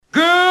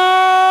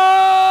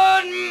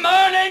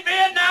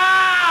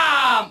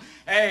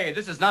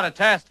This is not a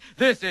test.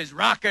 This is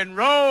rock and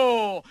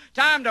roll.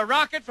 Time to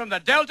rock it from the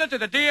Delta to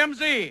the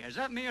DMZ. Is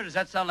that me or does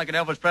that sound like an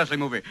Elvis Presley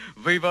movie?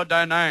 Viva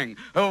Da Nang.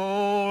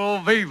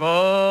 Oh,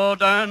 viva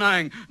Da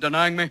Nang. Da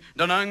Nang me.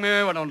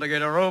 Why don't they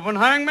get a rope and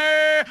hang me?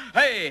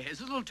 Hey,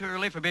 is it a little too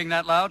early for being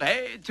that loud?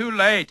 Hey, too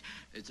late.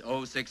 It's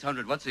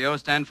 0600. What's the O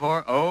stand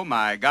for? Oh,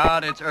 my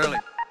God, it's early.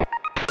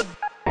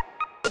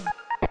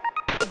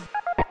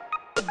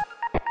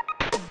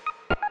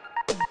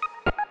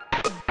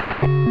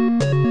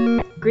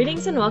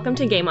 Greetings and welcome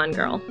to Game On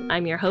Girl.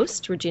 I'm your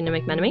host, Regina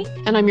McMenemy.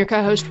 And I'm your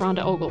co-host,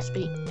 Rhonda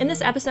Oglesby. In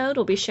this episode,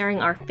 we'll be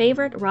sharing our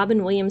favorite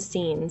Robin Williams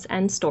scenes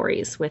and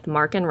stories with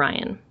Mark and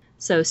Ryan.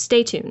 So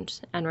stay tuned,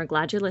 and we're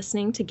glad you're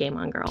listening to Game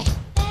On Girl.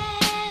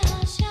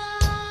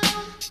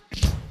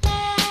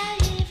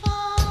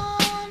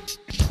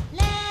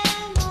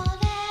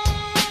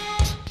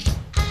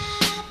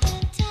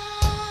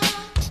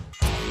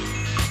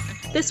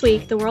 This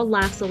week, the world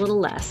laughs a little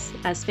less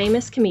as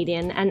famous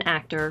comedian and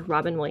actor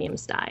Robin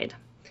Williams died.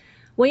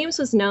 Williams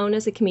was known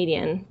as a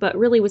comedian, but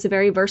really was a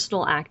very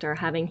versatile actor,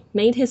 having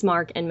made his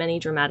mark in many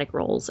dramatic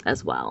roles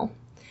as well.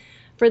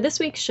 For this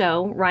week's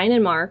show, Ryan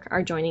and Mark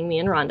are joining me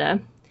and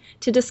Rhonda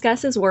to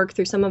discuss his work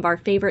through some of our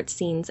favorite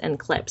scenes and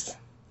clips.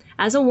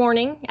 As a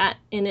warning,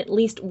 in at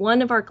least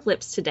one of our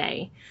clips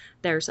today,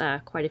 there's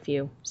quite a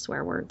few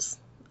swear words,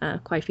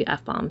 quite a few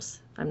F-bombs,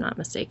 if I'm not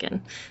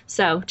mistaken.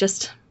 So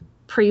just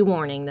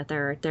pre-warning that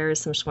there is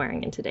some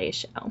swearing in today's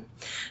show.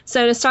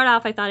 So to start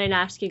off, I thought I'd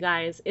ask you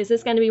guys, is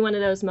this going to be one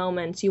of those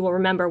moments you will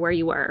remember where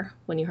you were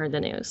when you heard the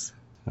news?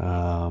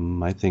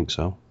 I think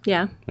so.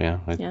 Yeah? Yeah.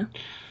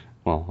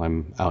 Well,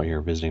 I'm out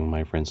here visiting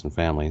my friends and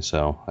family,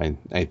 so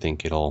I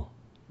think it'll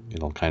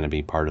kind of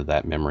be part of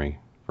that memory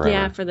forever.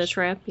 Yeah, for the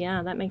trip.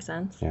 Yeah, that makes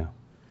sense. Yeah.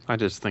 I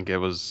just think it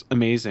was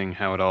amazing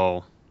how it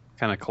all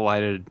kind of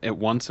collided at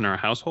once in our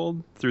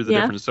household through the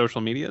different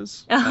social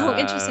medias. Oh,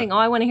 interesting. Oh,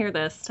 I want to hear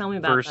this. Tell me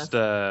about this.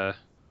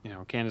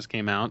 First, Candace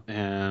came out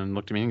and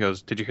looked at me and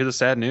goes, "Did you hear the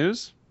sad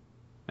news?"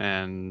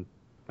 And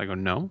I go,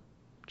 "No."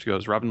 She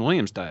goes, "Robin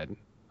Williams died."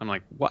 I'm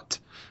like, "What?"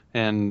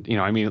 And,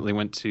 I immediately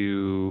went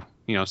to,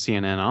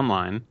 CNN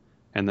online.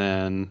 And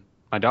then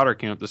my daughter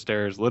came up the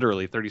stairs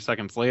literally 30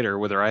 seconds later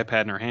with her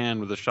iPad in her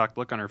hand with a shocked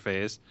look on her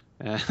face.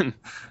 And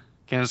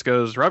Candace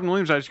goes, "Robin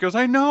Williams died." She goes,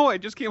 "I know. I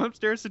just came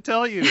upstairs to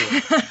tell you."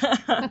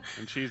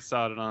 And she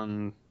saw it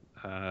on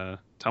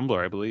Tumblr,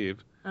 I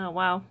believe. Oh,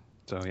 wow.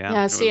 So, yeah.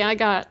 Yeah, see, I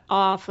got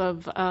off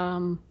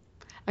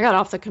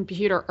the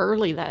computer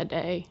early that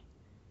day.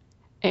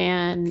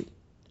 And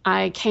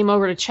I came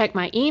over to check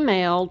my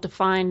email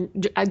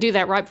I do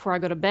that right before I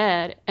go to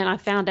bed. And I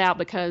found out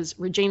because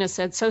Regina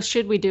said, "So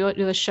should we do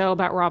a show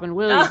about Robin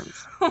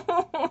Williams?"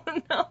 Oh,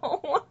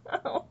 no.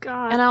 Oh,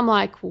 God. And I'm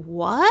like,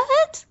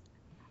 what?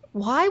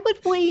 Why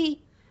would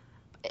we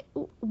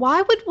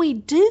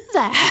do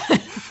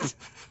that?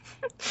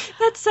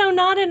 That's so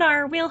not in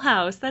our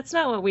wheelhouse. That's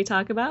not what we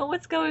talk about.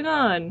 What's going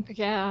on?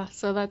 Yeah,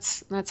 so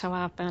that's how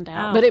I found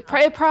out. Oh, but it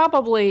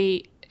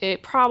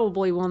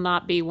probably will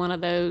not be one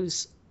of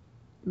those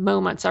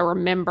moments I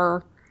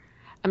remember.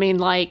 I mean,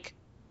 like,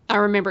 I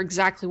remember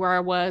exactly where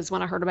I was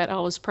when I heard about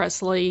Elvis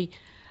Presley.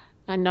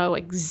 I know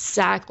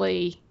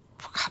exactly,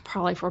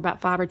 probably for about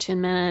 5 or 10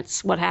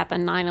 minutes, what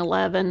happened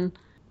 9/11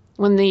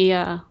 when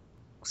the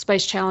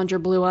Space Challenger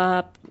blew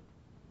up.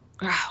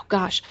 Oh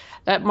gosh,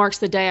 that marks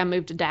the day I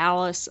moved to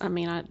Dallas. I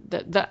mean,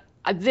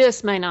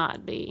 this may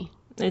not be.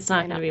 It's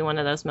not going to be one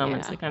of those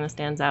moments that kind of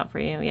stands out for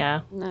you. Yeah.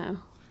 No.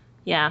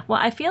 Yeah. Well,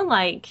 I feel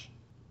like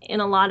in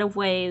a lot of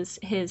ways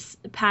his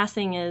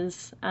passing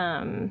is,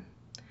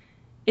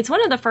 it's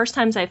one of the first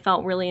times I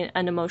felt really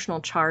an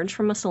emotional charge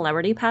from a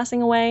celebrity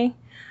passing away.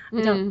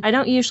 I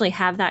don't usually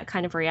have that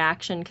kind of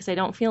reaction because I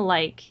don't feel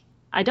like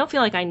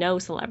I know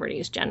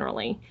celebrities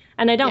generally.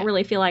 And I don't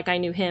really feel like I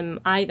knew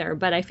him either,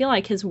 but I feel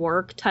like his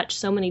work touched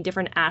so many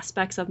different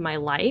aspects of my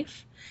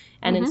life.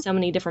 And in so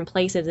many different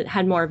places, it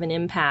had more of an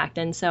impact.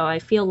 And so I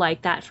feel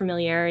like that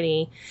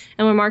familiarity,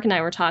 and when Mark and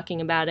I were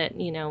talking about it,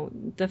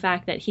 the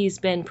fact that he's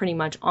been pretty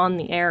much on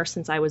the air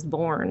since I was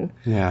born.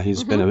 Yeah,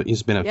 he's been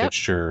a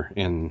fixture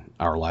in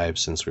our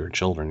lives since we were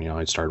children.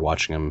 I started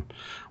watching him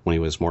when he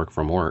was Mork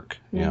from Work,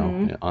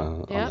 on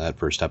that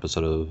first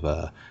episode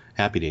of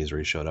Happy Days where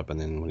he showed up, and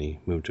then when he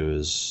moved to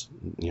his,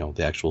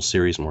 the actual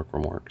series Mork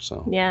from Work. So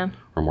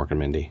or Mork and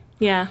Mindy.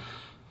 Yeah.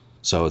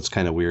 So it's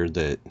kind of weird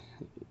that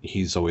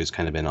he's always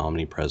kind of been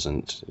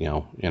omnipresent,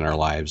 in our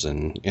lives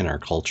and in our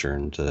culture,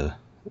 and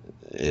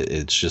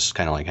it's just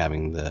kind of like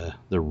having the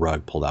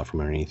rug pulled out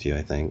from underneath you,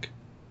 I think.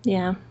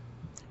 Yeah.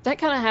 That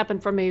kind of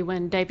happened for me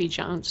when Davy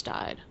Jones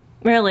died.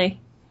 Really?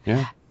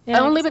 Yeah.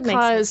 Only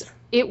because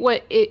it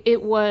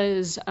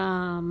was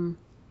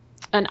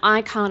an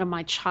icon of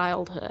my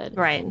childhood.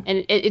 Right.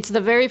 And it's the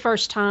very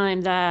first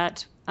time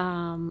that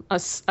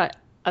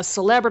a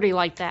celebrity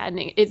like that,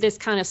 and this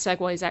kind of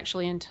segues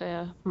actually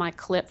into my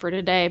clip for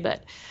today,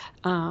 but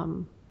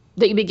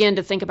that you begin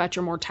to think about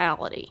your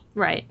mortality.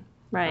 Right.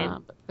 Right.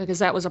 Because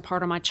that was a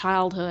part of my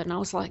childhood, and I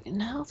was like,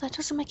 no, that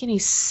doesn't make any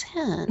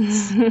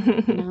sense.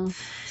 You know?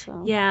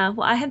 So. Yeah,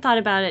 well, I had thought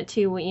about it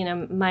too. You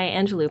know, Maya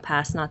Angelou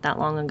passed not that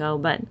long ago,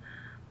 but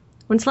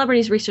when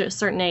celebrities reach a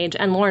certain age,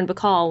 and Lauren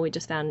Bacall, we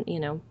just found, you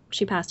know,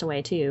 she passed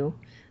away too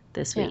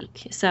this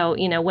week. So,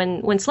 you know,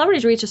 when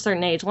celebrities reach a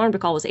certain age, Lauren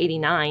Bacall was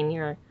 89.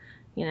 You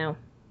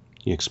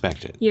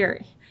expect it.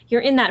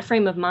 You're in that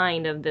frame of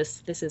mind of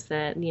this is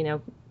the, you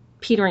know,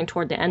 petering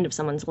toward the end of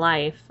someone's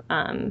life.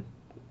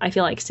 I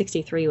feel like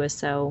 63 was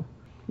so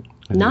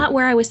not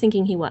where I was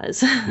thinking he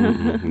was.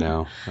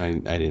 No, I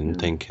didn't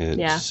think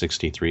it's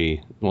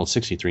 63. Well,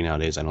 63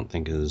 nowadays I don't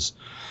think is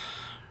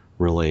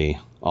really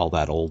all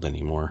that old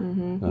anymore.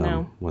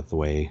 No. With the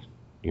way,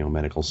 you know,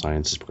 medical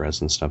science has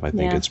progressed and stuff. I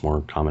think it's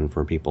more common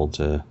for people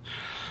to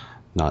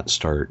not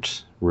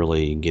start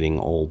really getting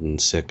old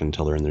and sick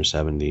until they're in their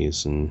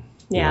 70s, and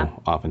you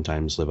know,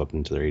 oftentimes live up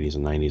into their 80s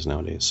and 90s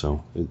nowadays.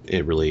 So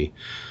it really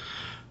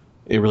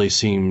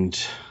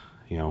seemed,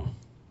 you know,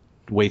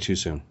 way too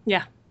soon.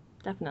 Yeah,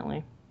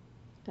 definitely.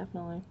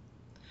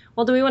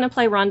 Well, do we want to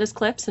play Rhonda's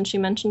clip since she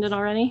mentioned it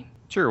already?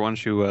 Sure. Why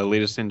don't you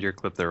lead us into your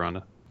clip there,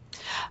 Rhonda?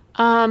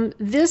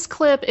 This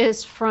clip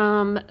is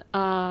from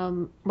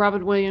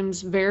Robin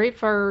Williams' very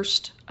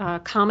first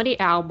comedy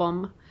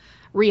album,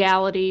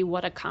 Reality,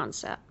 What a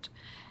Concept.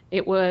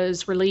 It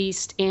was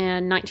released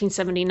in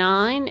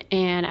 1979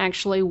 and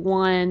actually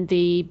won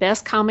the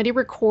Best Comedy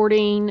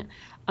Recording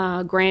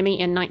Grammy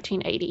in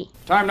 1980.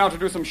 Time now to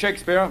do some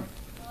Shakespeare.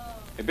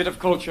 A bit of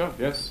culture,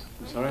 yes,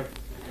 I'm sorry.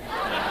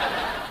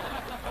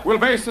 We'll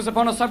base this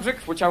upon a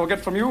subject which I will get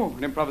from you,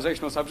 an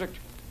improvisational subject.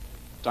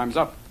 Time's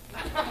up.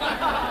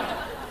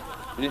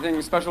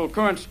 Anything special,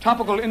 current,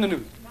 topical in the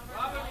news?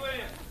 Robin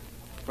Williams.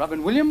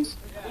 Robin Williams?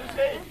 Who's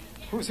he?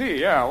 Who's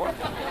he? Yeah, what?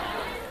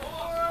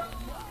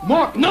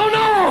 Mark! No!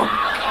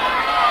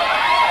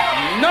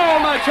 No,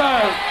 my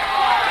child!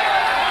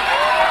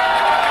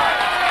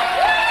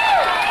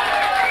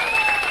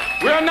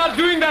 We're not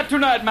doing that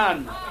tonight,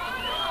 man.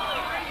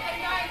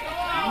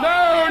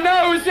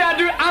 No, see,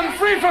 I'm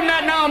free from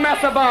that now,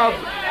 Master Bob.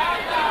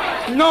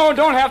 No,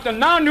 don't have to.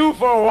 Now, new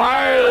for a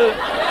while.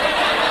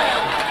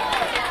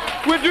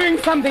 We're doing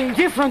something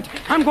different.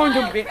 I'm going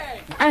to be...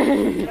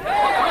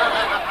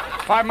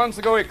 5 months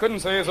ago, he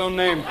couldn't say his own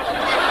name.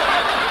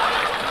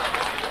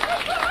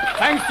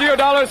 Thanks to your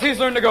dollars, he's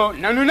learned to go,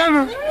 no.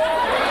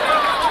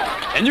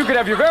 And you could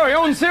have your very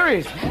own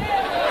series.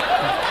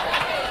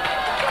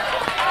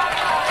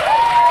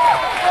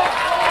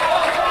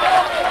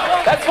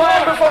 That's why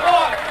I'm before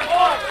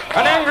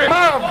an angry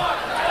mob.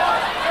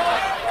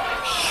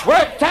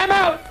 Wait, time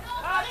out.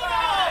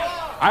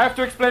 I have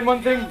to explain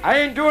one thing. I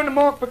ain't doing the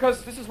Mork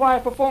because this is why I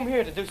perform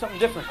here, to do something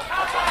different.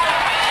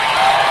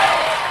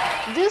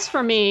 This,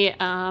 for me,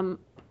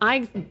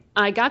 I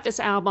got this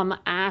album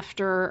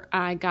after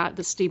I got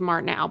the Steve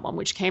Martin album,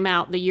 which came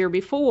out the year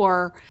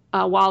before,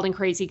 Wild and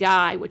Crazy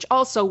Guy, which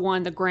also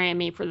won the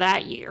Grammy for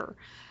that year.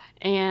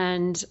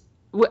 And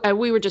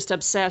we were just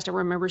obsessed. I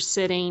remember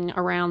sitting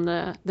around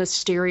the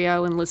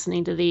stereo and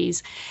listening to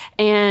these.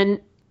 And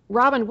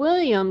Robin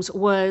Williams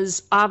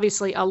was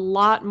obviously a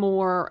lot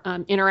more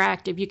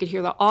interactive. You could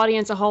hear the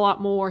audience a whole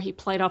lot more. He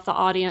played off the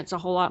audience a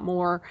whole lot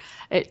more.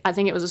 I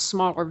think it was a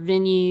smaller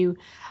venue.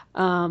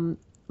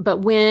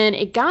 But when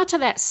it got to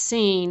that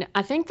scene,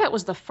 I think that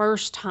was the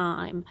first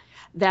time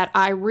that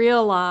I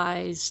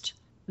realized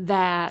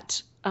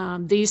that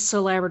these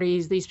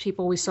celebrities, these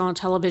people we saw on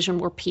television,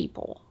 were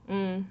people.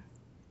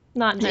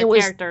 Not their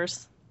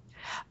characters.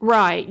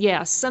 Right,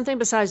 yes. Something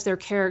besides their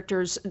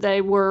characters.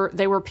 They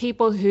were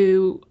people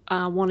who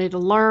wanted to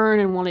learn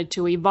and wanted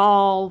to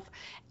evolve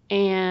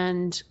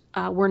and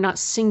were not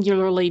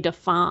singularly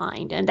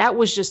defined. And that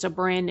was just a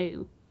brand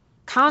new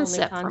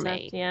concept for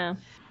me. Yeah.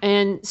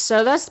 And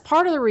so that's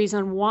part of the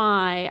reason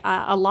why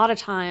a lot of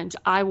times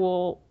I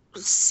will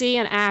see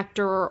an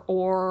actor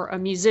or a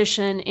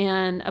musician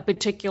in a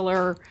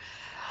particular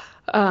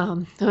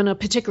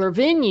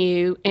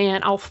venue,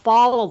 and I'll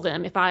follow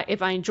them if I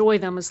enjoy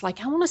them. It's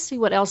like I want to see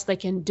what else they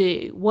can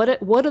do.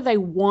 What do they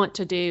want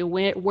to do?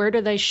 Where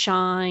do they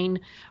shine?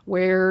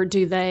 Where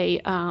do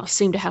they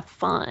seem to have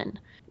fun?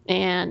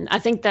 And I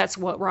think that's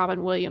what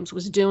Robin Williams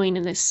was doing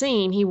in this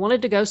scene. He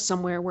wanted to go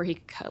somewhere where he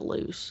could cut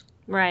loose.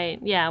 Right,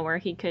 yeah, where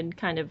he could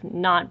kind of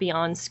not be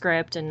on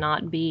script and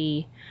not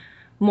be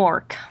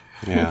Mork.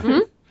 Yeah. Mm-hmm.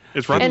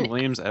 Is Robin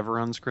Williams ever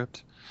on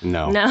script?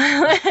 No. No.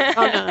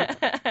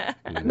 I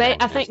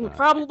think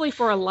probably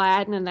for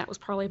Aladdin, and that was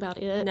probably about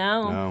it.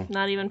 No,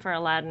 not even for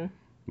Aladdin.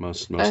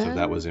 Most of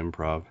that was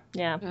improv.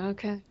 Yeah.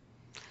 Okay.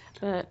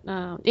 But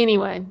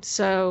anyway,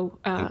 so...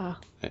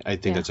 I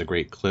think that's a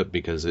great clip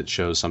because it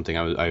shows something.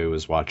 I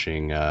was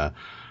watching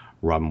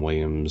Robin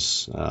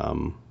Williams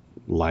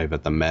live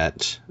at the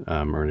Met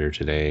earlier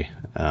today,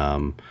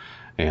 and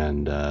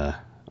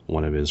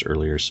one of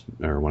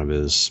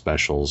his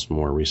specials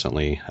more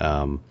recently,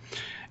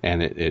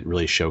 and it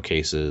really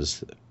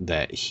showcases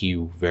that he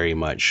very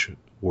much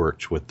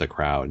worked with the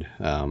crowd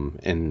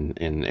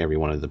in every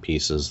one of the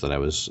pieces that I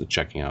was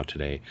checking out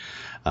today.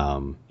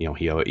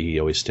 He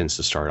always tends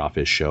to start off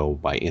his show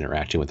by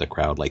interacting with the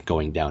crowd, like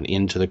going down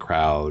into the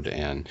crowd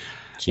and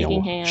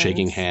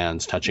shaking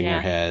hands, touching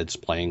their heads,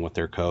 playing with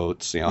their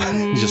coats,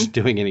 just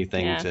doing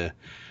anything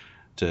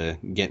to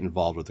get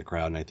involved with the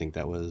crowd. And I think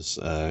that was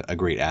a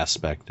great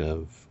aspect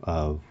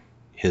of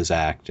his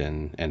act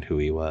and who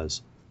he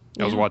was.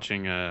 I was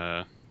watching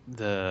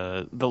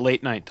the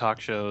late night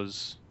talk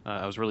shows.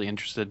 I was really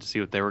interested to see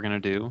what they were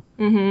going to do.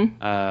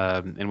 Mm-hmm.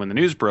 And when the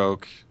news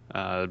broke,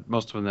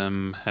 most of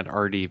them had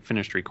already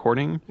finished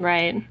recording.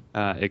 Right.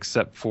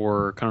 Except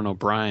for Conan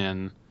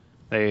O'Brien.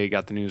 They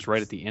got the news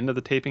right at the end of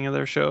the taping of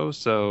their show.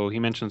 So he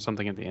mentioned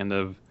something at the end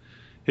of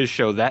his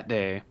show that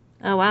day.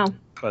 Oh, wow.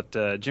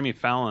 But Jimmy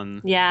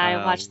Fallon. Yeah,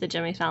 I watched the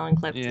Jimmy Fallon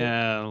clip too.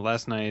 Yeah,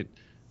 last night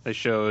they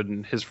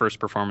showed his first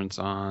performance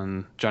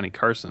on Johnny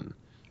Carson.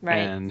 Right.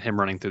 And him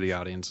running through the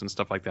audience and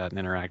stuff like that and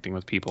interacting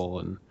with people.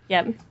 And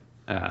yep.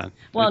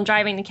 And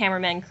driving the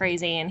cameraman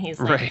crazy, and he's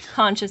like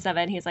conscious of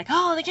it. He's like,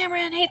 "Oh, the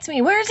cameraman hates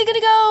me. Where is he gonna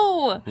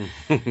go?"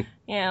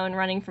 And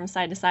running from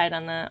side to side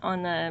on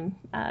the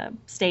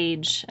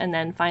stage, and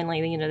then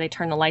finally, they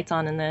turn the lights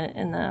on in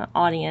the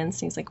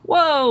audience. And he's like,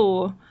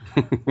 "Whoa,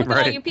 look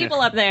at all you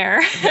people up there."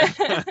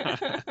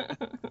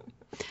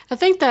 I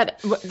think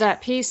that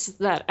piece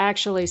that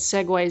actually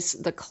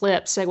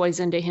segues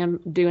into him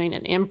doing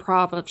an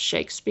improv of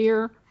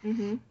Shakespeare,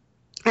 and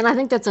I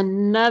think that's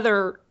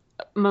another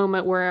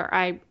moment where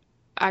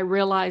I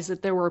realized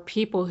that there were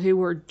people who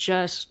were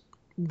just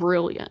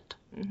brilliant,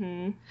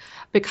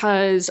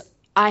 because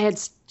I had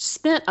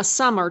spent a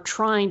summer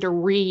trying to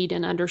read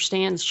and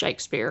understand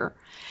Shakespeare,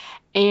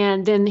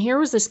 and then here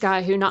was this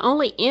guy who not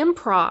only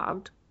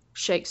improv'd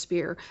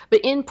Shakespeare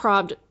but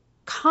improv'd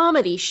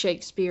comedy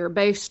Shakespeare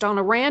based on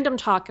a random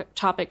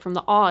topic from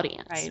the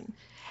audience, right?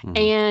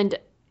 And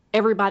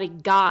everybody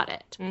got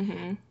it.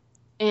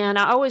 And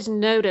I always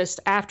noticed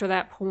after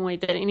that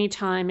point that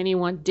anytime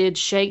anyone did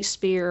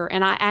Shakespeare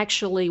and I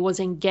actually was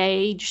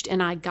engaged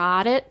and I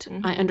got it,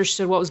 I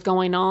understood what was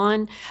going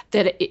on,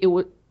 that it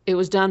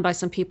was done by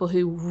some people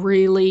who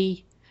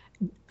really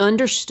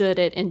understood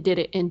it and did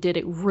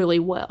it really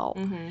well.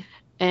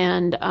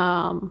 And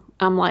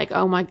I'm like,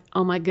 oh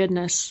my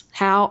goodness,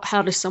 how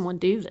does someone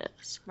do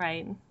this?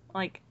 Right.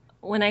 Like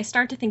when I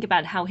start to think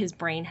about how his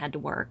brain had to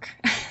work.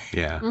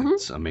 Yeah,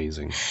 it's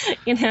amazing.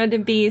 To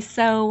be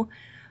so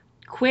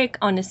quick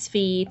on his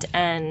feet.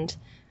 And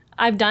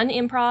I've done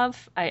improv,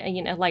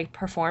 I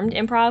performed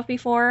improv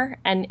before,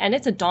 and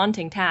it's a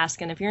daunting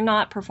task. And if you're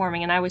not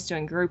performing, and I was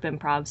doing group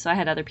improv, so I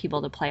had other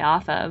people to play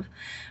off of,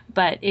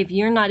 but if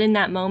you're not in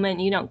that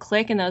moment, you don't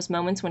click in those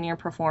moments when you're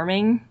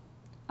performing,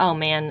 oh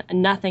man,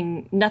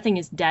 nothing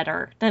is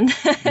deader than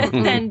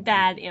than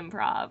bad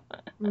improv.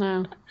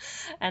 No.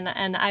 And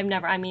I've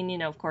never,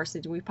 of course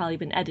we've probably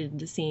been edited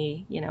to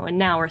see, and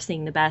now we're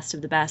seeing the best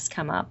of the best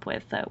come up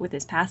with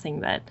his passing,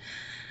 but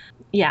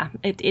yeah,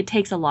 it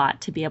takes a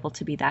lot to be able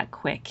to be that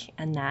quick,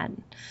 and that,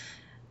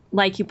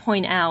 like you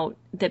point out,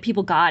 that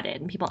people got it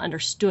and people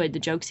understood the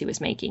jokes he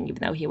was making, even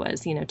though he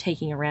was,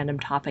 taking a random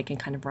topic and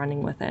kind of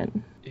running with it.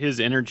 His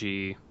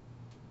energy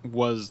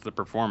was the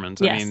performance.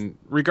 Yes. I mean,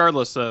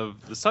 regardless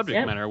of the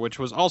subject matter, which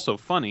was also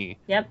funny.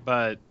 Yep.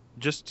 But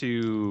just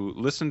to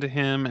listen to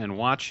him and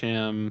watch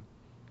him,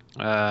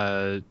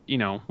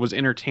 was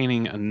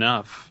entertaining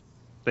enough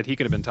that he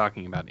could have been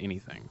talking about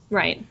anything.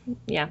 Right.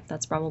 Yeah,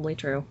 that's probably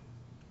true.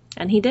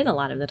 And he did a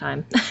lot of the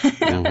time.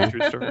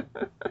 True story.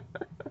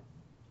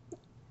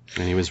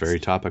 And he was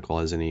very topical,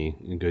 as any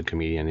good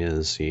comedian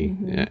is. He,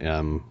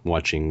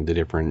 watching the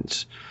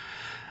different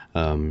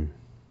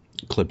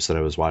clips that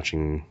I was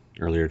watching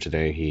earlier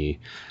today, he,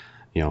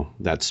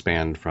 that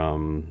spanned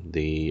from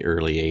the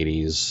early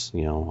 80s,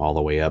 all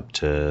the way up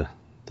to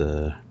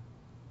the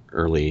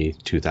early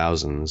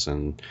 2000s.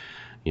 And,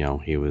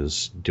 he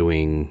was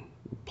doing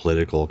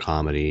political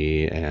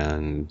comedy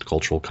and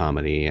cultural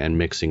comedy and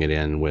mixing it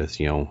in with,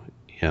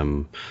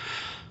 him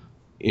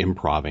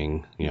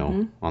improving,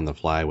 on the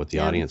fly with the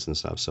audience and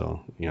stuff.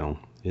 So,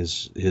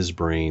 his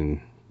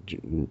brain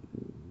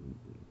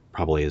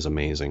probably is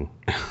amazing.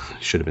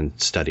 Should have been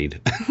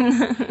studied.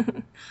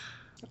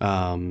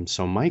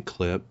 So my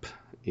clip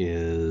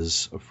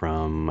is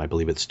from, I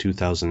believe it's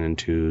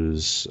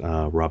 2002's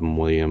Robin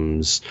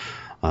Williams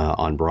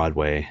on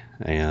Broadway.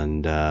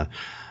 And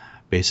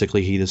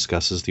basically he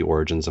discusses the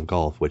origins of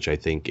golf, which I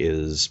think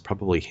is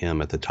probably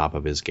him at the top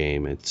of his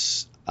game.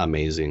 It's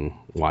amazing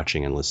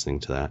watching and listening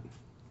to that.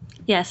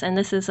 Yes, and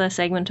this is a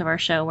segment of our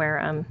show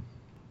where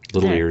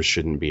little ears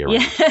shouldn't be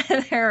around. Yeah,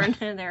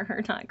 there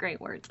are not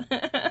great words.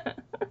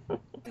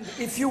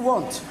 If you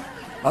want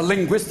a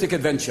linguistic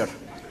adventure,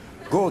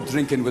 go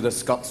drinking with a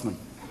Scotsman.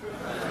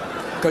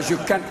 Because you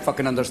can't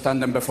fucking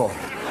understand them before.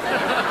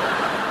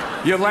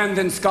 You land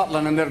in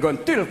Scotland and they're going,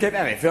 "Diddle keep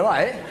every feel,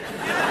 eh?"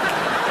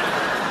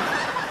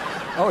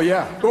 Oh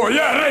yeah,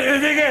 right, you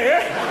think it,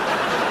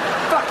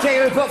 eh? Fuck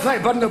yeah, you put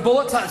 5 burn the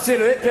bullets, that's it,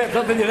 right? Pep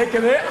up in your neck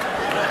of it.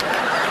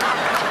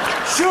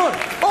 Sure,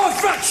 oh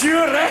fuck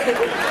sure, eh?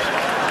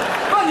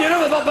 Man, you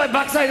never thought my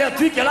backside that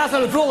tweak your last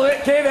little roll of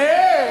it came,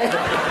 hey?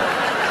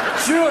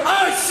 Sure.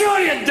 Oh, sure,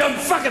 you dumb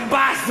fucking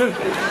bastard.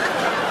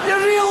 You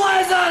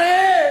realize that,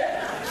 eh?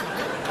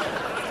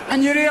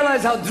 And you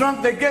realize how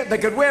drunk they get. They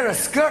could wear a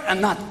skirt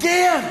and not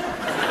care.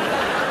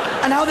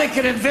 And how they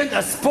could invent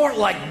a sport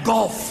like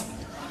golf.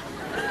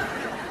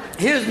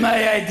 Here's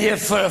my idea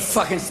for a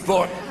fucking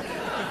sport.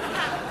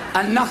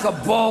 I knock a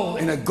ball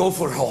in a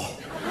gopher hole.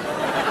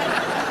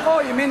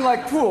 Oh, you mean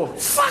like pool?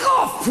 Fuck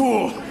off,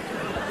 pool!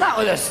 Not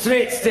with a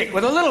straight stick,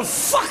 with a little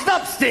fucked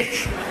up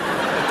stick.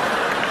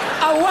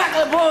 I whack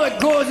the ball that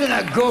goes in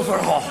a gopher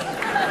hole.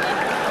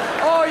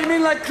 Oh, you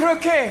mean like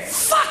croquet?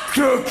 Fuck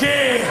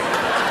croquet!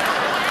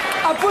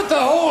 I put the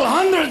hole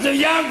hundreds of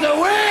yards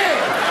away.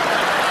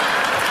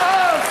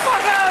 Oh,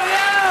 fuck out,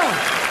 yeah!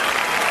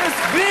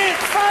 It's great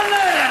fun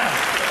there.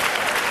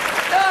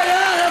 Oh,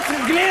 yeah, that's a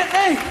great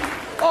thing.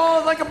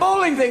 Oh, like a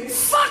bowling thing.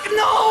 Fuck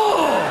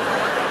no!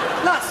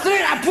 Not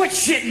straight, I put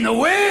shit in the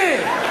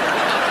way.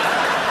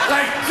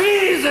 Like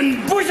trees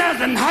and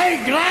bushes and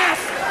high grass,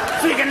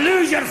 so you can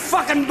lose your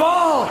fucking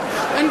ball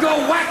and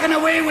go whacking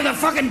away with a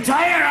fucking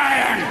tire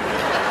iron.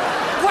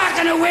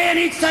 Whacking away, and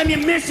each time you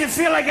miss, you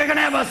feel like you're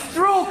gonna have a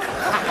stroke.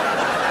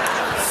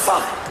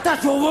 Fuck,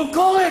 that's what we'll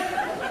call it.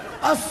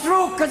 A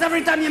stroke, because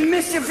every time you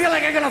miss, you feel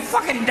like you're gonna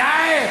fucking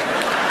die.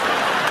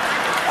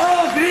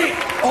 Oh, great.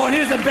 Oh, and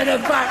here's a bit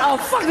of fat. Oh,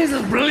 fuck, this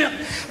is brilliant.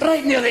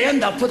 Right near the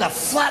end, I'll put a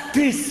flat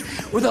piece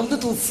with a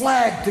little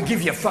flag to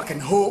give you fucking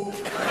hope.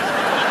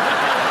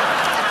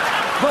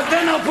 But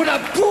then I'll put a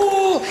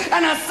pool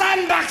and a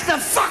sandbox to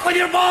fuck with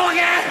your ball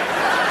again.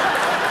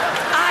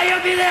 Ah,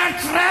 you'll be there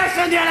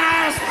trashing your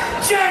ass,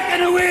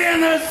 jerking away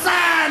in the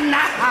sand.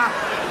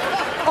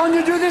 Oh, and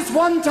you do this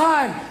one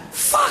time.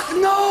 Fuck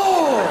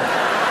no!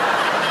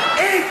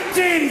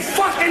 18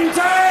 fucking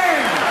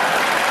times!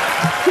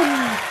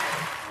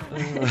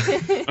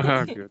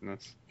 Oh,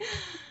 goodness.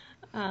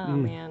 Oh,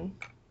 man.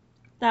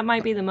 That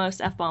might be the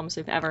most F-bombs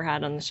we've ever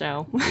had on the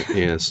show.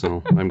 Yeah,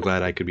 so I'm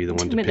glad I could be the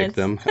one to pick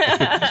them.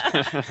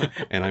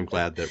 And I'm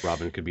glad that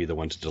Robin could be the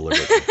one to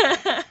deliver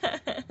them.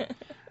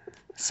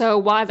 So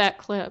why that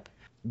clip?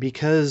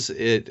 Because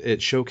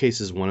it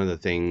showcases one of the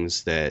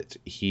things that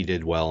he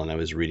did well, and I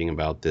was reading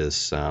about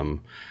this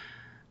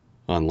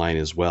online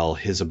as well,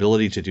 his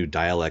ability to do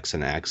dialects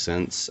and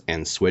accents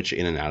and switch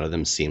in and out of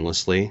them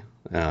seamlessly.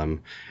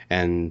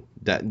 And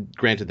that,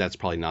 granted, that's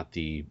probably not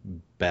the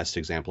best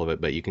example of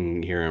it, but you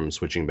can hear him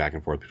switching back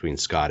and forth between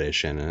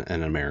Scottish and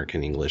an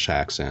American English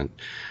accent,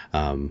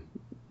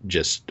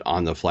 just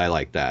on the fly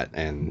like that.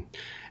 And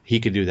he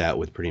could do that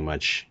with pretty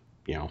much,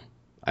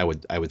 I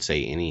would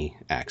say any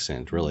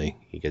accent, really,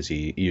 because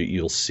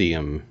you'll see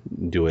him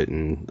do it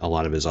in a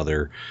lot of his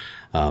other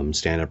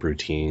stand-up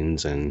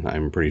routines, and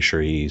I'm pretty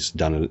sure he's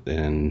done it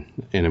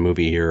in a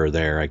movie here or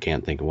there. I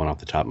can't think of one off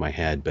the top of my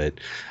head, but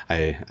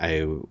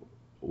I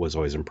was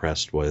always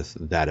impressed with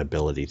that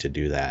ability to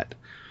do that.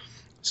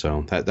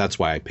 So that's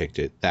why I picked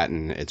it. That,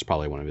 and it's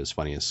probably one of his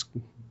funniest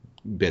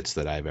bits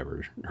that I've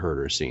ever heard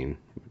or seen,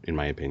 in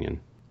my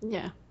opinion.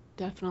 Yeah,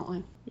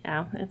 definitely.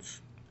 Yeah,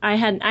 I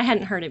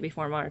hadn't heard it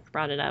before Mark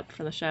brought it up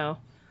for the show.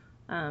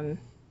 I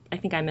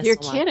think I missed a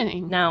lot. You're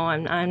kidding. No,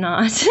 I'm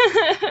not.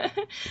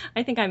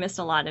 I think I missed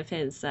a lot of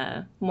his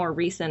more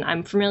recent.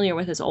 I'm familiar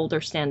with his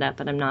older stand-up,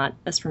 but I'm not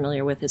as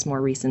familiar with his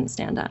more recent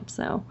stand-up.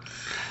 So,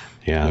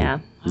 yeah.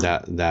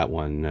 That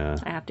one.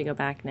 I have to go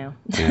back now.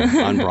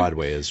 Yeah, on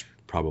Broadway is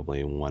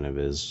probably one of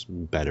his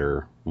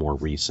better, more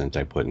recent.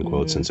 I put in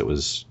quotes since it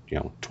was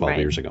 12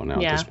 years ago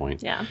now at this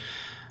point. Yeah.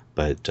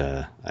 But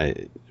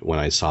when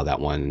I saw that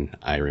one,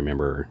 I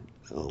remember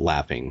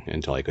laughing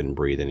until I couldn't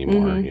breathe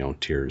anymore.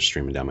 Tears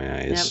streaming down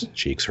my eyes,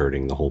 cheeks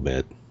hurting, the whole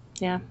bit.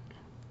 Yeah,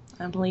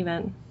 I believe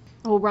it.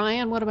 Well,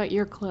 Ryan, what about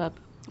your clip?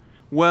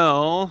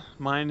 Well,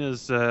 mine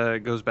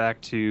goes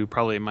back to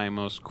probably my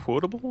most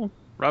quotable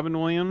Robin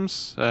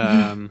Williams,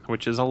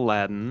 which is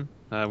Aladdin,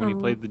 when he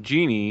played the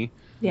genie.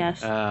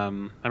 Yes. I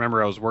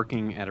remember I was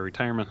working at a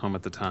retirement home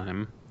at the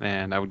time,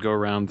 and I would go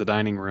around the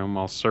dining room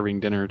while serving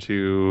dinner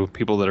to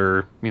people that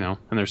are, in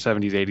their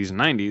 70s, 80s, and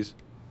 90s,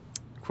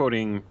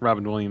 quoting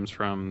Robin Williams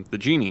from The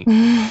Genie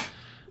in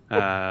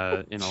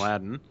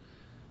Aladdin.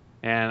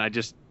 And I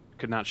just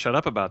could not shut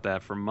up about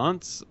that for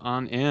months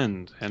on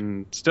end.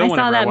 And still,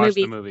 whenever I watch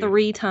the movie,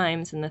 3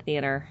 times in the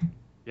theater.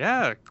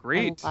 Yeah,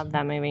 great. I love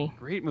that movie.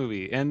 Great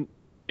movie. And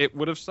it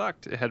would have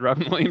sucked had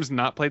Robin Williams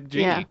not played the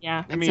genie.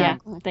 Yeah, I mean,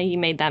 exactly. He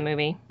made that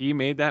movie. He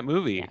made that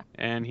movie. Yeah.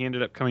 And he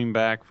ended up coming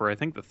back for, I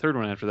think, the third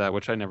one after that,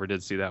 which I never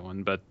did see that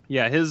one. But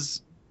yeah,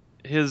 his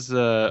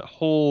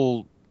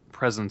whole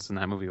presence in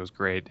that movie was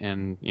great.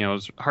 And, it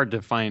was hard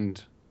to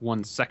find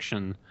one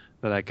section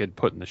that I could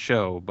put in the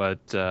show.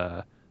 But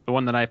the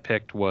one that I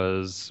picked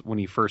was when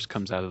he first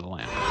comes out of the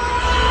lamp.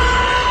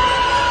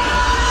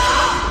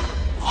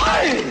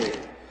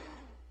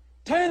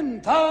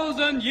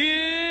 10,000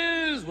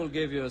 years will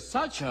give you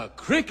such a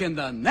crick in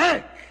the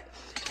neck.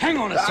 Hang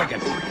on a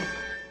second.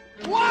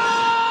 Whoa!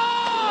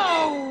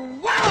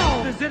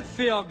 Wow! Does it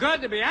feel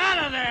good to be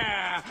out of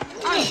there?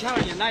 I'm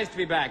telling you, nice to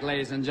be back,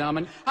 ladies and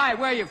gentlemen. Hi,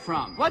 where are you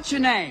from? What's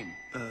your name?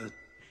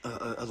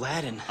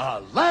 Aladdin.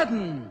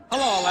 Aladdin!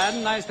 Hello,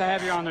 Aladdin. Nice to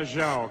have you on the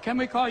show. Can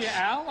we call you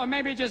Al, or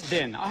maybe just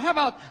Din? How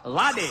about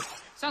Lottie?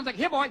 Sounds like,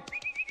 here, boy.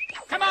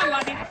 Come on,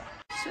 Lottie.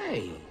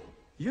 Say,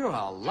 you're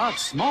a lot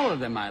smaller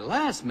than my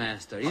last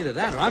master. Either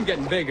that or I'm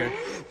getting bigger.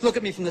 Look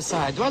at me from the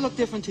side. Do I look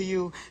different to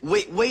you?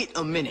 Wait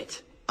a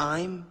minute.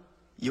 I'm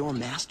your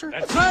master?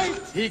 That's right.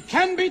 He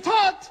can be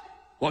taught.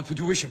 What would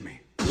you wish of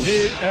me?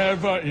 Be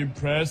ever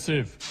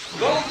impressive.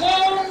 The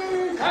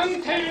one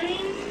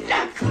contained,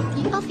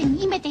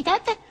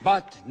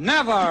 but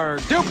never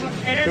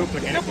duplicated.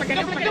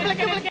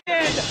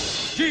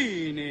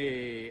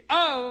 Genie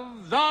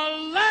of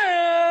the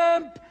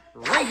lamp.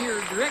 Right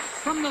here, direct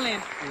from the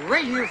lamp.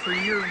 Right here for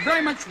your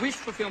very much wish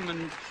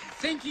fulfillment.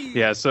 Thank you.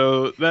 Yeah,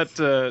 so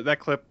that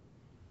clip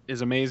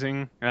is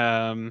amazing.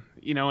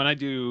 You know,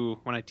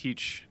 when I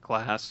teach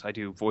class, I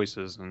do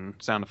voices and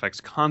sound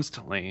effects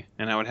constantly,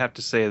 and I would have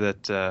to say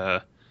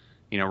that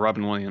you know,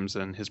 Robin Williams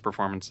and his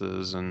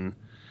performances and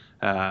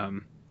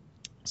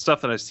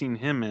stuff that I've seen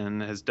him in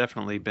has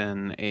definitely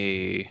been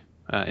a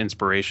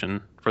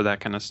inspiration for that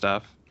kind of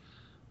stuff.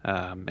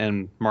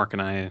 And Mark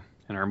and I,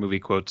 in our movie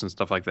quotes and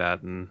stuff like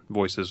that, and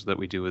voices that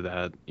we do with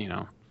that, you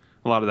know,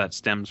 a lot of that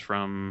stems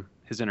from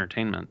his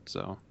entertainment.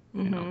 So,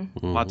 you know,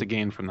 a lot to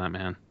gain from that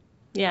man.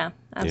 Yeah,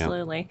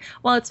 absolutely. Yeah.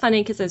 Well, it's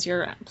funny because as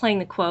you're playing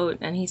the quote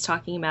and he's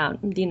talking about,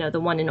 you know, the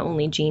one and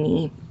only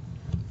genie,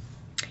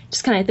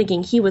 just kind of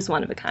thinking he was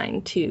one of a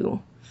kind too.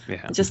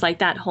 Yeah. Just like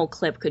that whole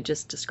clip could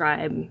just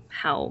describe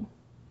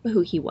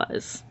who he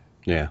was.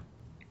 Yeah,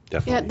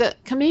 definitely. Yeah, the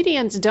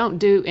comedians don't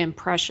do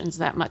impressions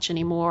that much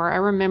anymore. I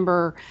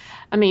remember,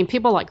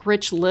 people like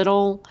Rich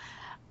Little.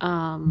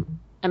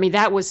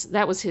 That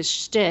was his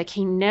shtick.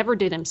 He never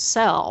did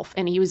himself,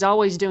 and he was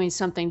always doing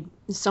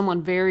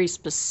someone very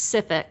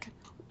specific,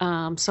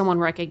 someone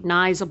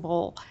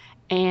recognizable,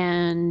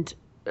 and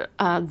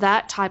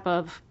that type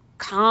of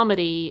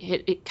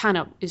comedy, it kind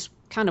of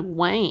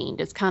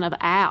waned. It's kind of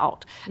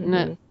out. Mm-hmm.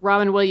 And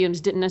Robin Williams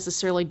didn't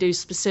necessarily do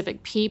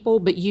specific people,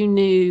 but you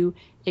knew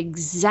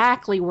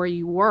exactly where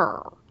you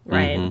were,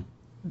 right? Mm-hmm.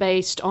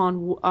 Based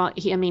on,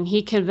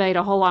 he conveyed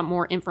a whole lot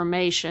more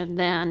information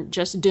than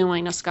just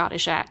doing a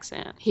Scottish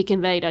accent. He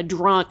conveyed a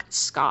drunk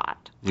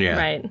Scot. Yeah.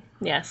 Right.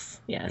 Yes.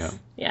 Yeah.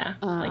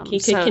 Like he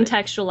could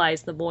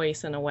contextualize the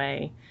voice in a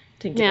way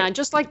to get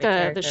just like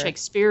the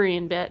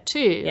Shakespearean bit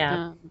too.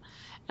 Yeah.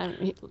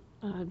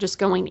 Just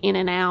going in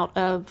and out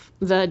of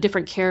the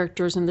different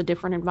characters and the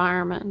different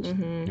environments.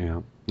 Mm-hmm.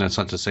 Yeah. That's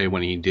not to say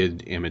when he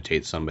did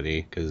imitate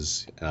somebody,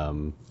 because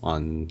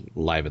on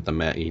Live at the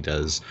Met, he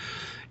does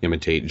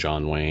imitate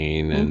John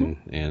Wayne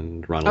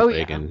and Ronald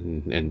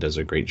Reagan and does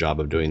a great job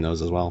of doing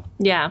those as well.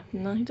 Yeah.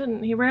 No, he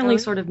didn't. He rarely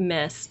sort of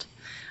missed.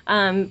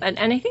 And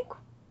I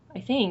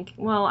think,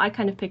 well, I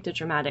kind of picked a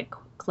dramatic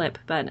clip,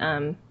 but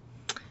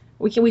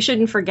we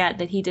shouldn't forget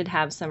that he did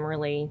have some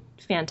really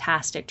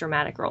fantastic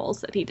dramatic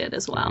roles that he did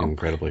as well.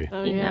 Incredibly.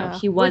 Oh, yeah.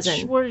 He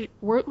wasn't.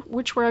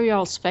 Which were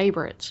y'all's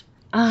favorites?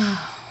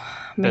 Oh,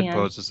 man. Dead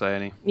Poets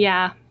Society.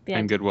 Yeah.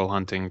 And Good Will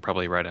Hunting,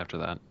 probably right after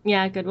that.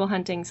 Yeah, Good Will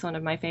Hunting's one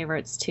of my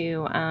favorites,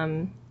 too.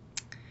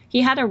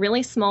 He had a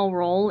really small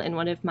role in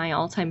one of my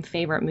all-time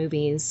favorite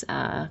movies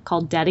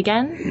called Dead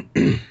Again,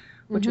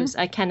 which was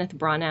a Kenneth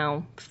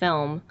Branagh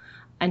film.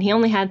 And he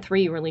only had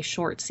 3 really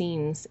short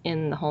scenes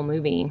in the whole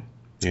movie.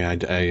 Yeah,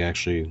 I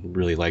actually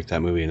really liked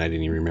that movie, and I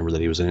didn't even remember that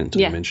he was in it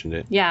until you mentioned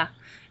it. Yeah,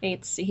 he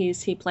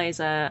plays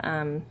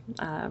a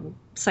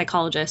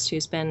psychologist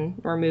who's been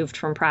removed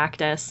from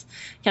practice.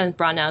 Kenneth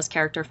Branagh's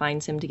character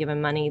finds him to give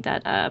him money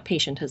that a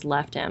patient has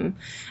left him,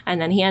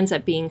 and then he ends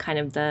up being kind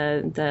of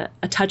a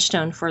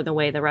touchstone for the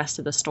way the rest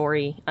of the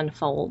story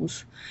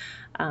unfolds.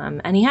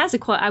 And he has a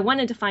quote. I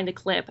wanted to find a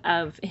clip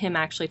of him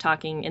actually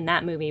talking in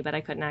that movie, but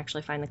I couldn't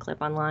actually find the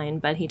clip online.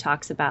 But he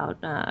talks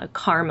about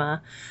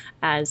karma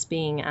as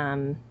being,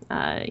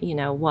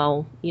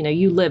 you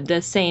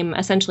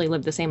essentially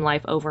live the same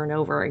life over and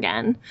over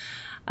again.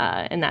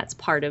 And that's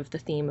part of the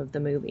theme of the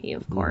movie,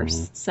 of course.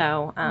 Mm-hmm.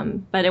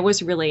 So, but it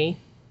was really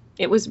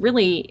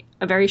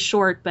a very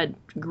short but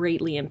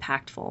greatly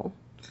impactful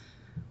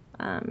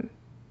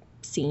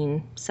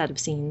set of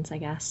scenes, I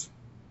guess.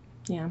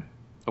 Yeah.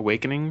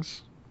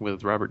 Awakenings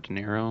with Robert De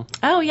Niro.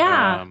 Oh,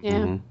 yeah.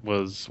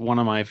 Was one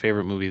of my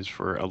favorite movies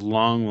for a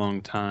long,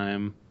 long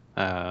time.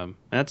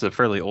 That's a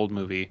fairly old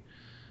movie.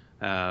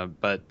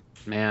 But,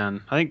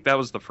 man, I think that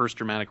was the first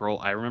dramatic role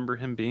I remember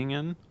him being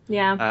in.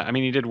 Yeah.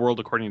 He did World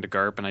According to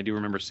Garp, and I do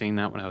remember seeing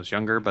that when I was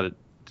younger, but it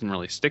didn't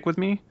really stick with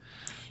me.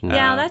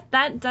 Yeah,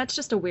 that's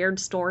just a weird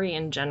story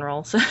in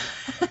general. So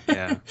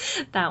yeah.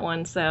 That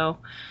one, so,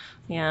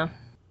 yeah.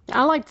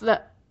 I liked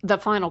the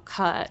final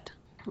cut.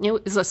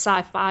 It was a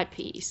sci-fi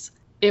piece.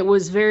 It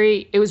was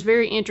very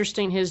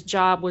interesting. His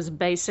job was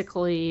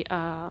basically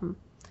to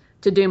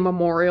do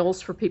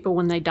memorials for people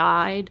when they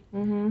died.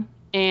 Mm-hmm.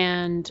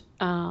 And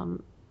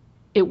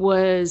it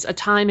was a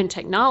time in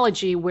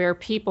technology where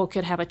people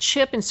could have a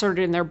chip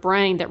inserted in their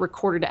brain that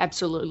recorded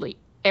absolutely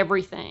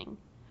everything.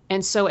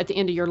 And so at the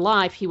end of your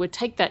life, he would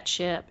take that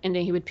chip and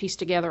then he would piece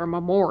together a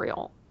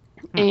memorial.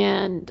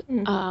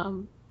 Mm-hmm.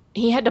 And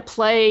he had to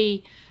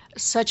play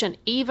such an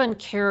even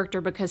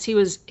character because he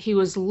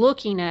was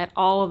looking at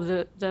all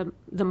of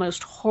the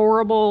most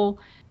horrible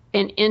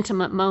and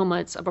intimate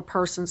moments of a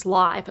person's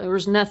life. There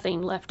was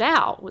nothing left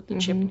out with the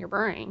chip in your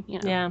brain, you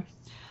know. Yeah.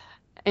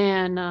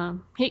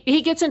 And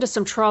he gets into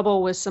some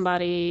trouble with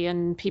somebody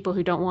and people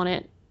who don't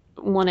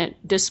want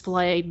it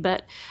displayed,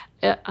 but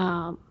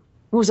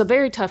was a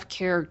very tough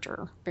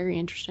character, very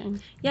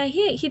interesting. Yeah,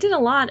 he did a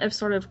lot of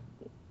sort of,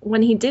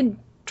 when he did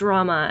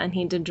drama and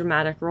he did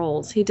dramatic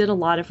roles, he did a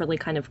lot of really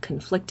kind of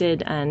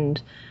conflicted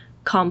and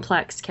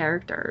complex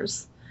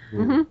characters.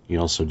 Mm-hmm. He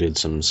also did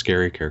some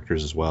scary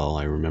characters as well.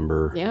 I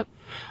remember. Yep.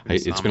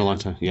 It's been a long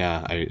time.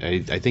 Yeah,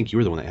 I think you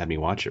were the one that had me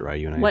watch it, right?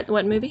 You and I.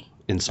 What movie?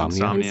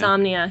 Insomnia.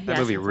 Insomnia. That yes.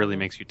 movie really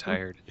makes you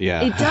tired.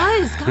 Yeah. It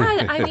does.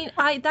 God, I mean,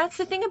 that's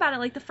the thing about it.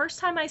 Like the first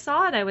time I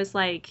saw it, I was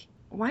like,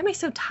 why am I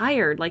so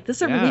tired? Like, this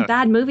is a really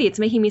bad movie. It's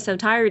making me so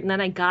tired. And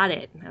then I got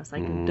it. And I was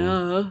like,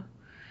 duh.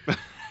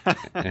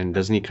 And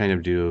doesn't he kind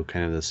of do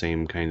kind of the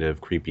same kind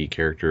of creepy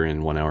character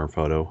in 1 Hour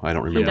Photo? I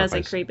don't remember. He does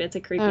It's a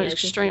creepy.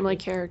 Extremely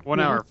character. 1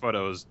 Hour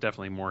Photo is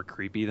definitely more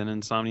creepy than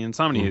Insomnia.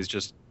 Insomnia is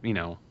just,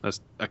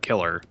 a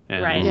killer.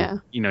 And, right. Yeah.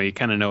 You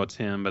kind of know it's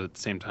him, but at the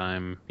same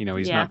time,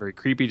 he's not very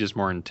creepy, just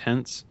more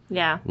intense.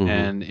 Yeah. Mm-hmm.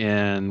 And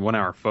in 1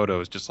 Hour Photo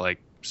is just like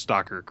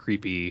stalker,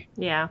 creepy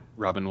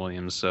Robin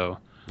Williams. So,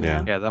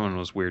 yeah, that one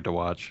was weird to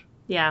watch.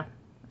 Yeah.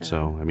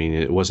 So, I mean,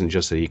 it wasn't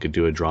just that he could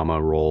do a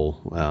drama role,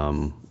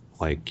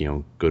 like,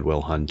 Good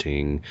Will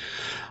Hunting,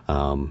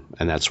 and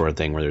that sort of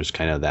thing, where there's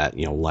kind of that,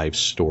 life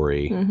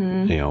story,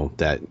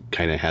 that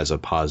kind of has a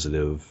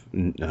positive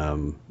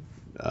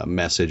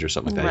message or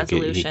something like that.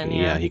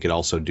 Resolution, he could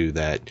also do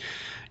that,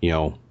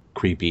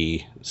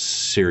 creepy,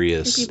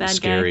 serious,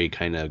 scary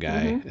kind of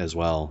guy as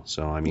well.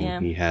 So, I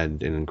mean, he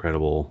had an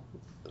incredible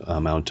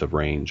amount of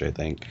range, I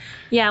think.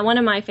 Yeah, one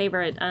of my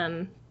favorite,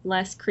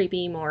 less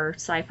creepy, more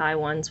sci-fi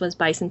ones was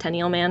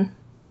Bicentennial Man.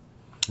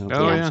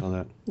 I saw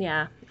that.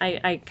 Yeah,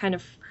 I kind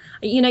of,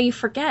 you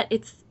forget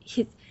it's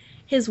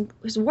his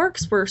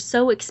works were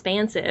so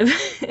expansive.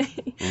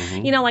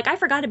 Like I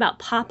forgot about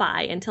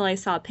Popeye until I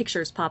saw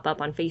pictures pop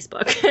up on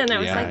Facebook, and I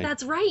was like,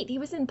 that's right, he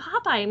was in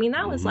Popeye. I mean,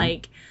 that was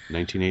like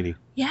 1980.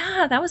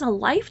 Yeah, that was a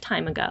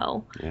lifetime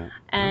ago. Yeah.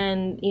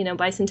 And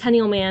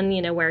Bicentennial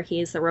Man, where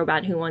he's the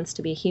robot who wants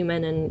to be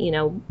human,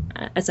 and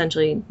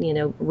essentially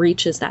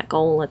reaches that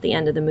goal at the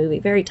end of the movie.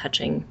 Very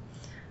touching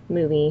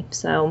movie.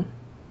 So.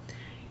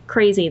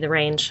 Crazy, the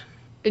range.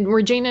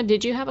 Regina,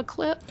 did you have a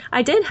clip?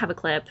 I did have a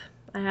clip.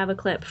 I have a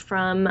clip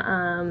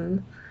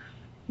from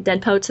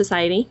Dead Poet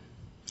Society.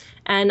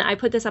 And I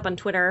put this up on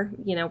Twitter,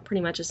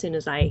 pretty much as soon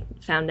as I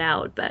found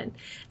out. But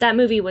that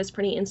movie was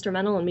pretty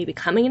instrumental in me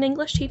becoming an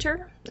English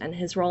teacher, and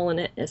his role in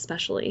it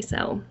especially.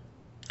 So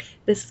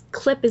this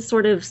clip is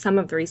sort of some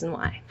of the reason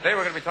why. Today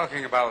we're going to be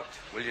talking about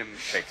William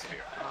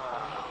Shakespeare.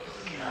 Oh,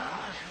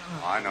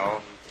 God. I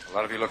know. A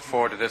lot of you look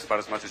forward to this about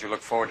as much as you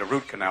look forward to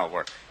root canal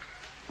work.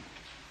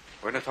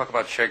 We're going to talk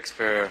about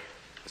Shakespeare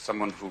as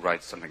someone who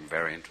writes something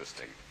very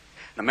interesting.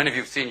 Now, many of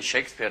you have seen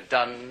Shakespeare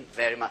done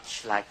very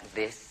much like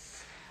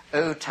this.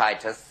 Oh,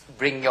 Titus,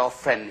 bring your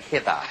friend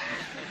hither.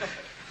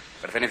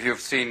 But if any of you have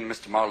seen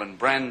Mr. Marlon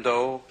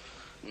Brando...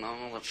 No,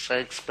 but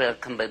Shakespeare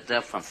can be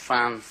different.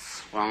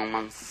 France,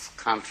 Romans,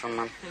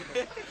 countrymen.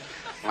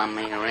 Let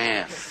me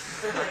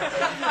rest.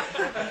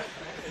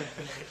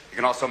 You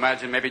can also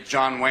imagine maybe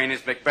John Wayne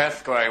as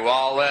Macbeth going,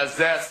 well, is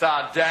this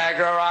a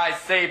dagger I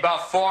see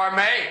before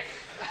me?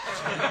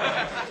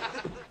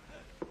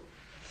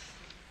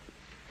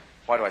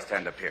 Why do I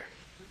stand up here?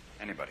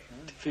 Anybody?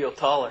 To feel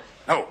taller.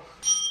 No.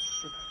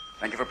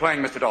 Thank you for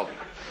playing, Mr. Dalton.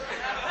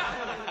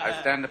 I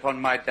stand upon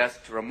my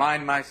desk to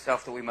remind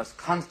myself that we must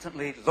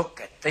constantly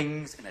look at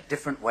things in a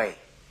different way.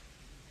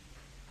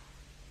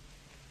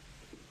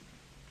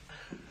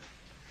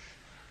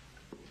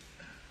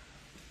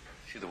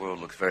 See, the world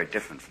looks very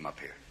different from up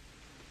here.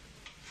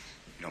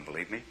 You don't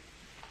believe me?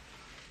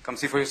 Come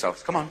see for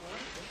yourselves. Come on.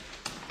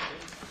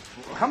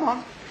 Come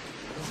on.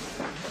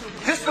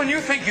 Just when you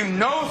think you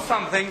know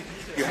something,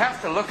 you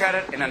have to look at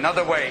it in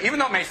another way. Even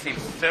though it may seem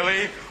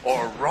silly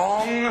or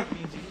wrong,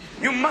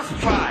 you must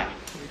try.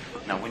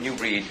 Now, when you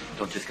read,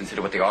 don't just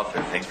consider what the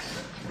author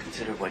thinks.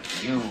 Consider what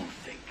you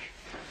think.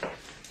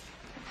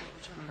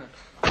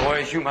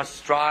 Boys, you must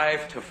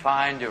strive to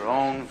find your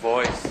own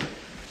voice.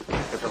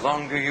 Because the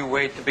longer you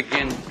wait to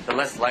begin, the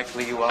less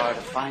likely you are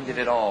to find it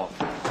at all.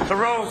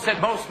 Thoreau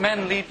said most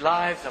men lead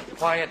lives of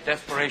quiet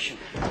desperation.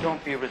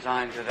 Don't be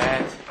resigned to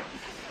that.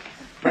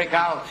 Break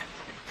out.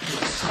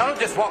 Don't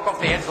just walk off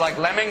the edge like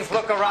lemmings.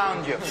 Look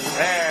around you.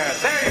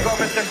 There you go,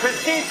 Mr.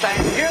 Christie. Thank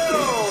you.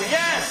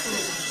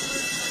 Yes.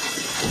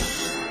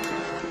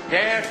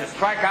 Dare to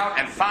strike out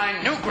and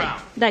find new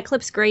ground. That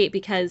clip's great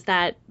because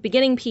that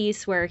beginning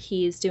piece where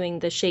he's doing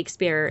the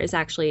Shakespeare is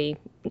actually,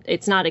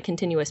 it's not a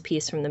continuous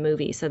piece from the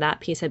movie. So that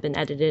piece had been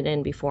edited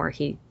in before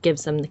he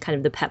gives them kind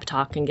of the pep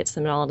talk and gets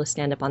them all to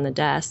stand up on the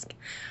desk.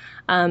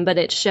 But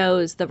it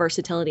shows the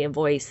versatility of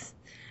voice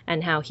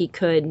and how he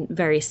could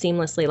very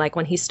seamlessly, like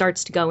when he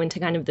starts to go into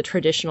kind of the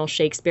traditional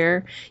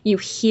Shakespeare, you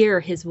hear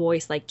his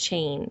voice like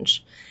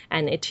change,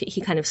 and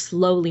he kind of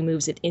slowly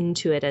moves it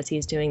into it as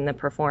he's doing the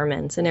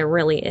performance, and it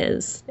really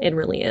is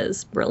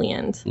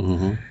brilliant.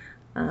 Mm-hmm.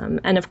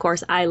 And of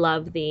course, I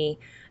love the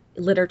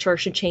literature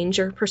should change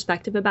your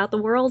perspective about the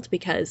world,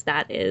 because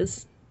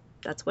that's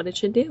what it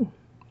should do.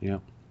 Yeah.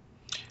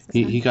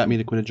 He got me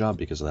to quit a job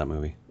because of that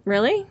movie.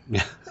 Really?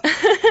 Yeah.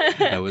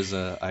 I was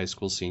a high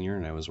school senior,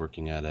 and I was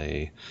working at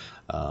a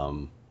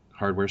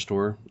hardware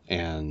store,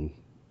 and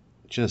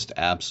just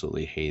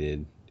absolutely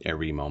hated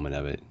every moment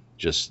of it.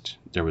 Just,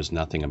 there was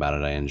nothing about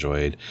it I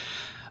enjoyed.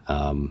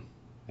 And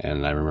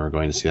I remember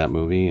going to see that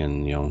movie,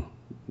 and, you know,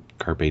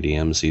 carpe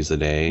diem, seize the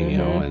day, you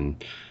know,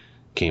 and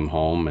came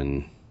home,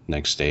 and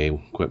next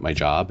day quit my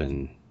job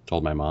and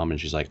told my mom, and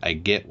she's like, I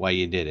get why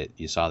you did it.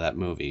 You saw that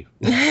movie.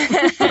 You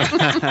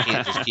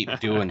can't just keep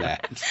doing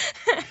that.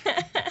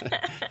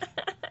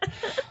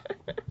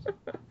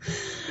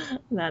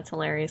 That's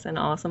hilarious and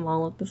awesome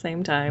all at the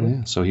same time.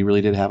 Yeah, so he really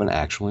did have an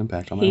actual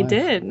impact on my life. He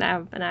did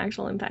have an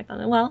actual impact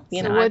on it. Well,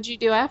 you know. What'd you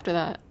do after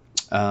that?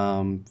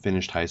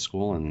 Finished high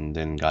school and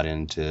then got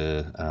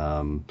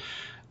into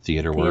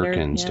theater work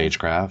and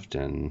stagecraft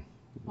and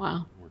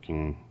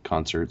working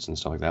concerts and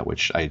stuff like that,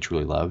 which I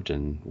truly loved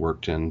and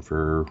worked in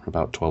for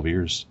about 12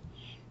 years.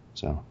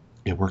 So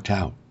it worked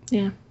out.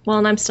 Yeah. Well,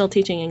 and I'm still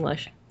teaching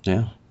English.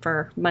 Yeah.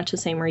 For much the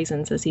same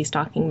reasons as he's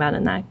talking about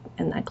in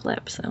that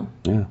clip. So.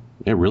 Yeah.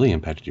 It really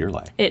impacted your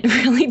life. It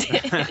really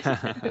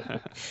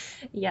did.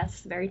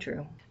 Yes, very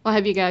true. Well,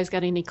 have you guys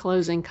got any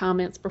closing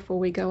comments before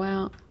we go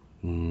out?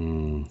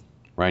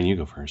 Ryan, you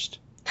go first.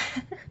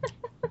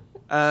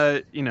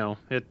 You know,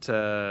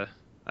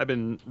 I've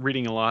been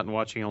reading a lot and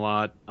watching a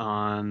lot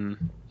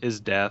on his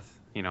death.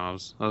 You know, I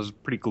was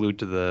pretty glued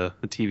to the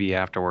TV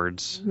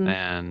afterwards,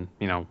 and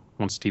you know,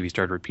 once the TV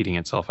started repeating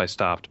itself, I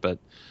stopped. But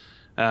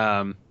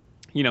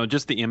you know,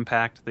 just the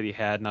impact that he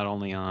had not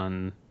only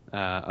on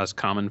us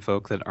common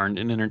folk that aren't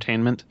in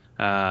entertainment,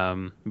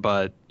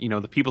 but you know,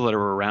 the people that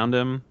are around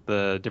him,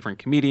 the different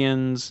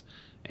comedians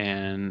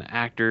and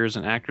actors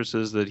and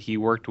actresses that he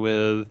worked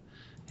with,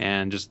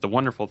 and just the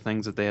wonderful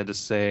things that they had to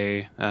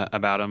say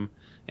about him.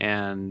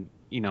 And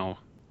you know,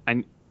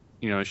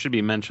 it should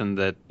be mentioned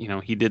that, you know,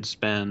 he did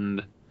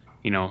spend,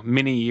 you know,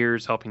 many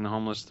years helping the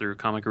homeless through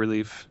Comic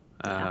Relief.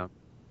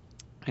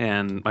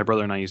 And my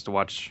brother and I used to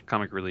watch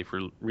Comic Relief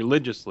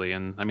religiously,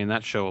 and I mean,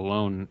 that show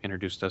alone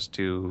introduced us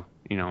to,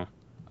 you know,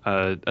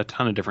 a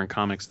ton of different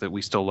comics that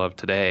we still love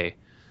today,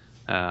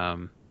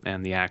 and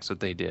the acts that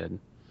they did.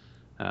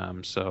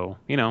 So,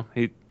 you know,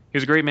 he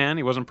was a great man.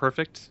 He wasn't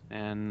perfect,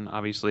 and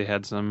obviously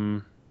had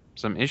some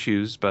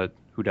issues, but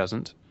who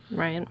doesn't?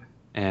 Right.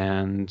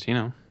 And, you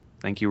know,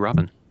 thank you,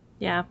 Robin.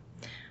 Yeah.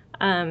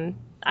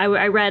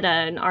 I read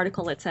an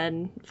article that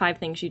said 5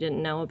 things you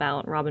didn't know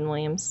about Robin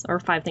Williams, or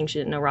 5 things you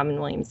didn't know Robin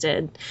Williams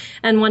did.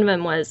 And one of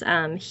them was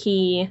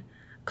he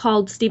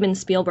called Steven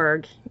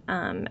Spielberg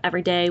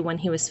every day when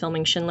he was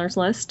filming Schindler's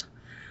List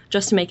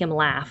just to make him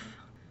laugh,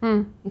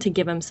 to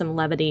give him some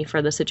levity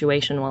for the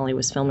situation while he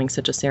was filming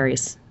such a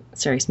serious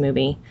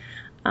movie.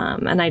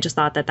 And I just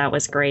thought that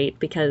was great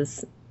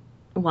because,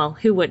 well,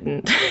 who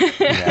wouldn't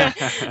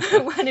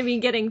want to be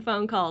getting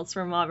phone calls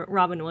from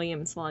Robin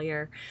Williams while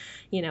you're,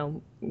 you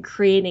know,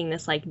 creating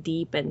this like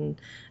deep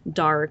and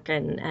dark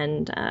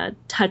and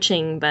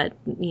touching, but,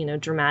 you know,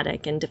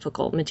 dramatic and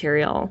difficult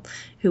material.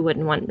 Who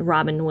wouldn't want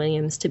Robin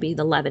Williams to be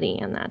the levity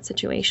in that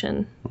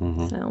situation?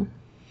 So,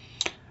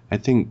 I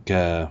think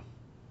the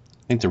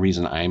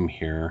reason I'm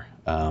here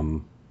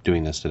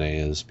doing this today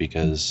is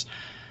because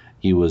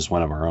he was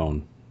one of our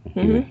own.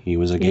 He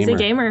was a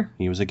gamer.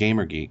 He was a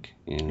gamer geek.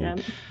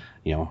 And,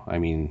 you know, I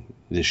mean,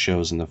 this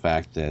shows in the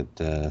fact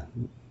that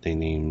they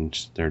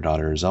named their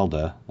daughter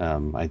Zelda.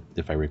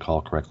 If I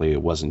recall correctly,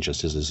 it wasn't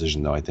just his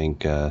decision, though. I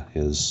think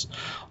his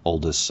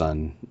oldest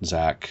son,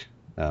 Zach,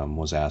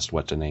 was asked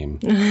what to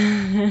name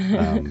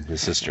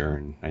his sister.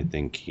 And I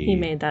think he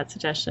made that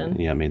suggestion.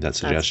 Yeah, made that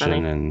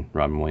suggestion. And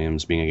Robin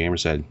Williams, being a gamer,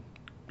 said,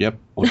 yep,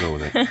 we'll go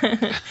with it.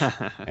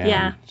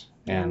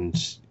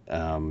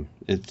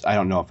 I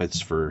don't know if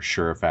it's for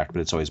sure a fact,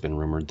 but it's always been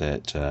rumored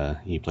that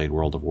he played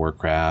World of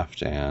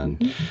Warcraft,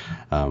 and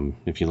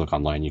if you look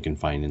online, you can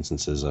find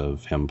instances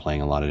of him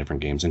playing a lot of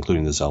different games,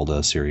 including the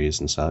Zelda series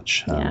and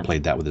such.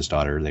 Played that with his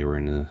daughter. They were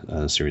in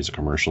a series of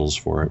commercials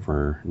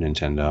for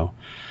Nintendo.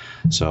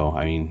 So,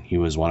 I mean, he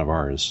was one of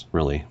ours,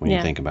 really, when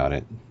you think about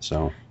it.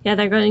 So yeah,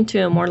 they're going to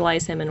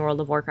immortalize him in World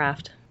of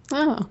Warcraft.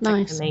 Oh,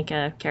 nice. To make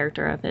a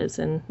character of his,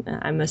 and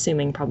I'm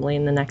assuming probably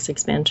in the next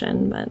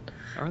expansion. But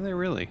are they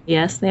really?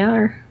 Yes, they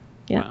are.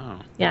 Yeah. Wow.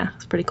 Yeah,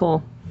 it's pretty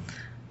cool.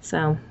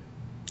 So,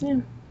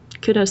 yeah,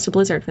 kudos to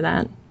Blizzard for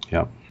that.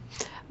 Yep.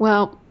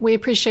 Well, we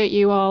appreciate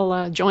you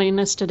all joining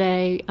us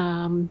today.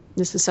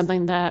 This is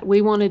something that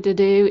we wanted to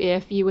do.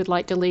 If you would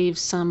like to leave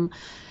some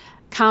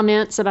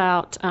comments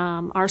about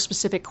our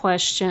specific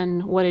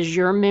question, what is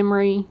your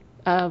memory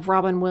of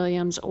Robin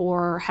Williams,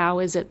 or how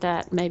is it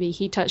that maybe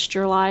he touched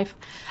your life?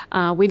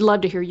 We'd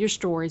love to hear your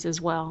stories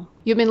as well.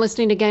 You've been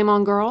listening to Game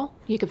On Girl.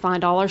 You can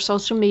find all our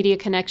social media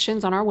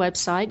connections on our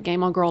website,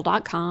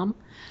 GameOnGirl.com.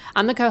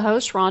 I'm the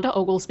co-host, Rhonda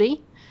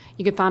Oglesby.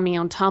 You can find me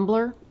on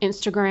Tumblr,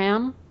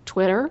 Instagram,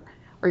 Twitter,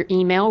 or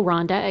email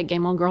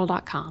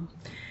Rhonda@GameOnGirl.com.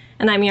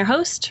 And I'm your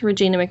host,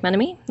 Regina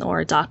McMenemy,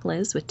 or Doc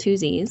Liz with 2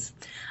 Z's.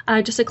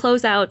 Just to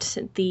close out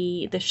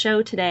the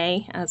show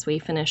today, as we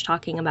finish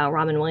talking about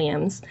Robin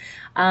Williams,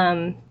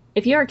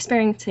 if you're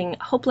experiencing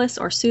hopeless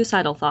or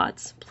suicidal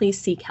thoughts, please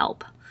seek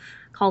help.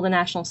 Call the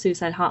National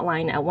Suicide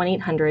Hotline at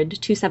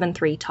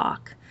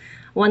 1-800-273-TALK.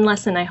 One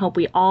lesson I hope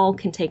we all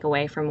can take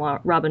away from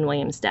Robin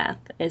Williams' death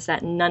is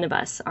that none of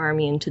us are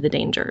immune to the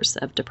dangers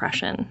of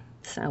depression.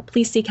 So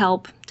please seek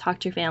help, talk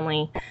to your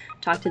family,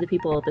 talk to the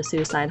people at the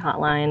Suicide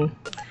Hotline,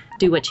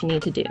 do what you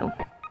need to do.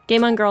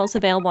 Game On Girl is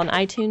available on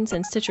iTunes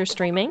and Stitcher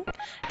streaming.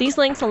 These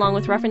links, along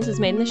with references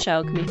made in the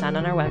show, can be found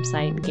on our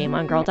website,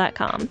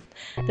 GameOnGirl.com.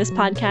 This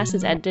podcast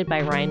is edited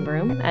by Ryan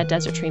Broom at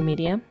Desert Tree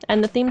Media,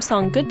 and the theme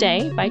song Good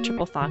Day by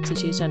Triple Fox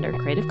is used under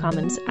Creative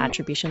Commons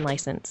Attribution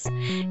License.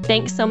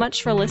 Thanks so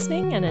much for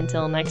listening, and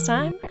until next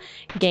time,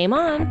 game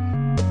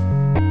on!